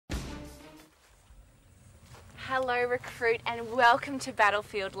Hello Recruit and welcome to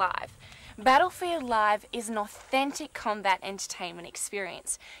Battlefield Live. Battlefield Live is an authentic combat entertainment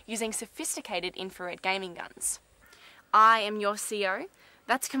experience using sophisticated infrared gaming guns. I am your CO,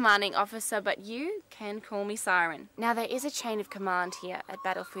 that's Commanding Officer, but you can call me Siren. Now there is a chain of command here at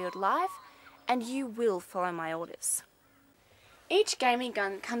Battlefield Live and you will follow my orders. Each gaming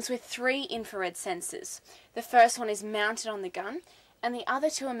gun comes with 3 infrared sensors. The first one is mounted on the gun and the other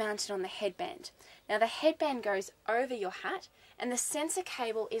 2 are mounted on the headband. Now the headband goes over your hat and the sensor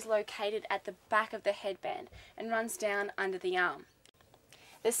cable is located at the back of the headband and runs down under the arm.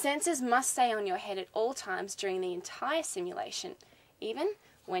 The sensors must stay on your head at all times during the entire simulation, even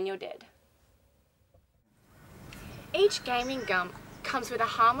when you're dead. Each gaming gun comes with a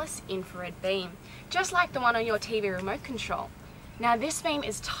harmless infrared beam, just like the one on your TV remote control. Now this beam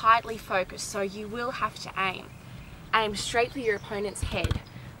is tightly focused, so you will have to aim. Aim straight for your opponent's head,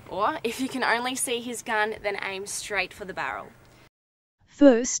 or if you can only see his gun, then aim straight for the barrel.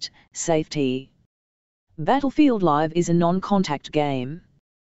 First, safety. Battlefield Live is a non-contact game.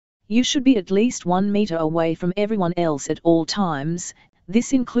 You should be at least 1 meter away from everyone else at all times.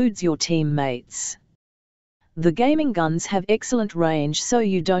 This includes your teammates. The gaming guns have excellent range, so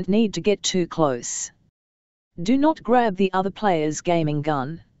you don't need to get too close. Do not grab the other player's gaming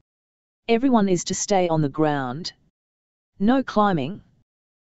gun. Everyone is to stay on the ground. No climbing.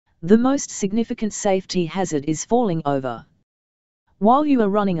 The most significant safety hazard is falling over. While you are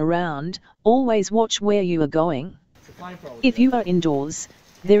running around, always watch where you are going. If you are indoors,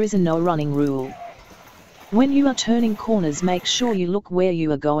 there is a no running rule. When you are turning corners, make sure you look where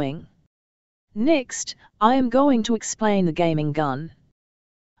you are going. Next, I am going to explain the gaming gun.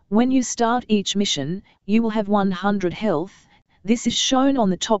 When you start each mission, you will have 100 health. This is shown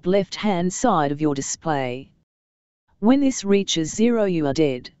on the top left-hand side of your display. When this reaches 0, you are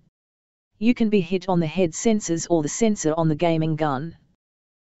dead. You can be hit on the head sensors or the sensor on the gaming gun.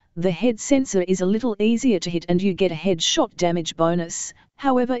 The head sensor is a little easier to hit and you get a headshot damage bonus.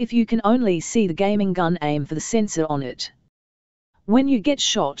 However, if you can only see the gaming gun, aim for the sensor on it. When you get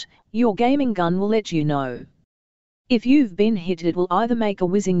shot, your gaming gun will let you know. If you've been hit, it will either make a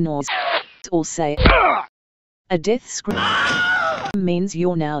whizzing noise or say a death scream means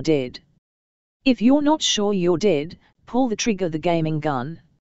you're now dead. If you're not sure you're dead, pull the trigger of the gaming gun.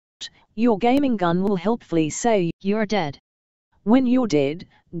 Your gaming gun will helpfully say you're dead. When you're dead,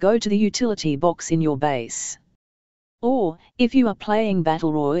 go to the utility box in your base. Or, if you are playing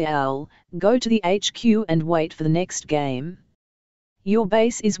Battle Royale, go to the HQ and wait for the next game. Your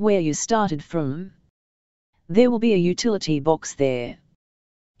base is where you started from. There will be a utility box there.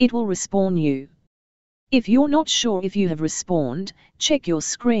 It will respawn you. If you're not sure if you have respawned, check your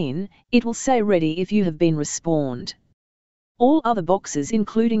screen, it will say ready if you have been respawned. All other boxes,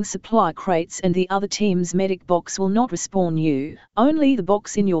 including supply crates and the other team's medic box, will not respawn you, only the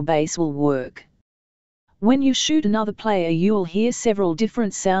box in your base will work. When you shoot another player, you will hear several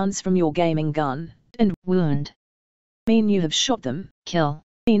different sounds from your gaming gun. And wound mean you have shot them, kill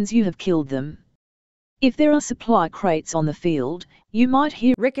means you have killed them. If there are supply crates on the field, you might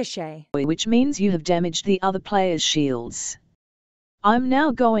hear ricochet, which means you have damaged the other player's shields. I'm now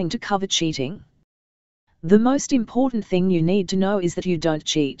going to cover cheating. The most important thing you need to know is that you don't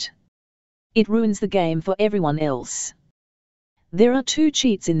cheat. It ruins the game for everyone else. There are 2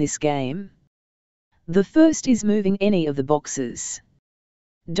 cheats in this game. The first is moving any of the boxes.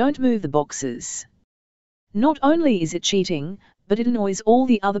 Don't move the boxes. Not only is it cheating, but it annoys all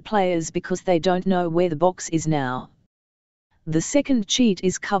the other players because they don't know where the box is now. The second cheat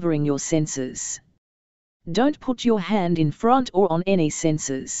is covering your sensors. Don't put your hand in front or on any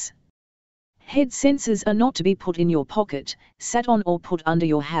sensors. Head sensors are not to be put in your pocket, sat on or put under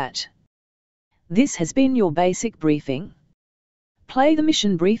your hat. This has been your basic briefing. Play the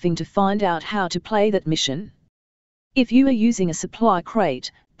mission briefing to find out how to play that mission. If you are using a supply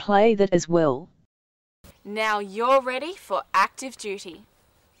crate, play that as well. Now you're ready for active duty.